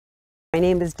My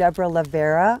name is Debra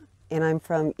Levaara and I'm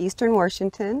from Eastern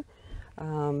Washington.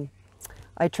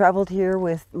 I traveled here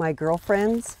with my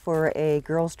girlfriends for a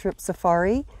girls trip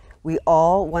safari. We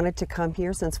all wanted to come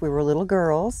here since we were little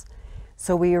girls.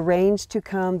 So we arranged to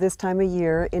come this time of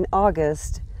year in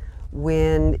August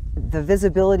when the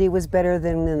visibility was better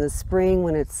than in the spring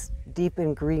when it's deep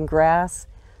in green grass,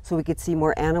 so we could see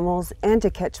more animals and to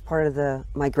catch part of the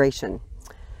migration.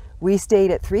 We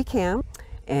stayed at 3 camps,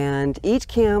 and each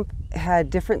camp had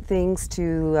different things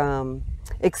to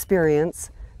experience.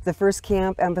 The first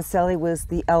camp, Amboseli, was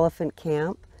the elephant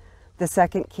camp. The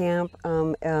second camp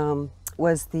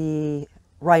was the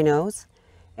rhinos,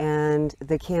 and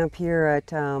the camp here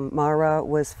at Mara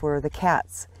was for the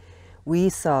cats. We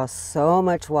saw so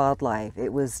much wildlife.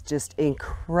 It was just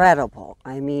incredible.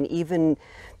 I mean, even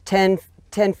 10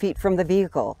 feet from the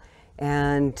vehicle.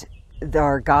 And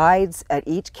our guides at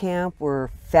each camp were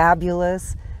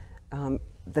fabulous.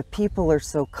 The people are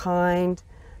so kind.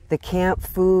 The camp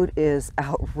food is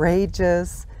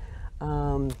outrageous.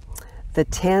 The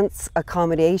tents,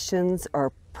 accommodations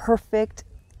are perfect,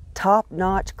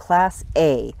 top-notch, Class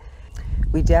A.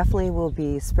 We definitely will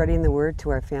be spreading the word to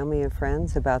our family and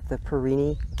friends about the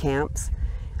Porini camps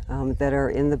that are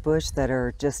in the bush that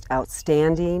are just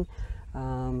outstanding.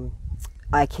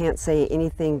 I can't say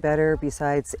anything better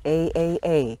besides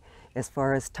AAA as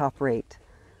far as top rate.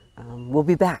 We'll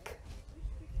be back.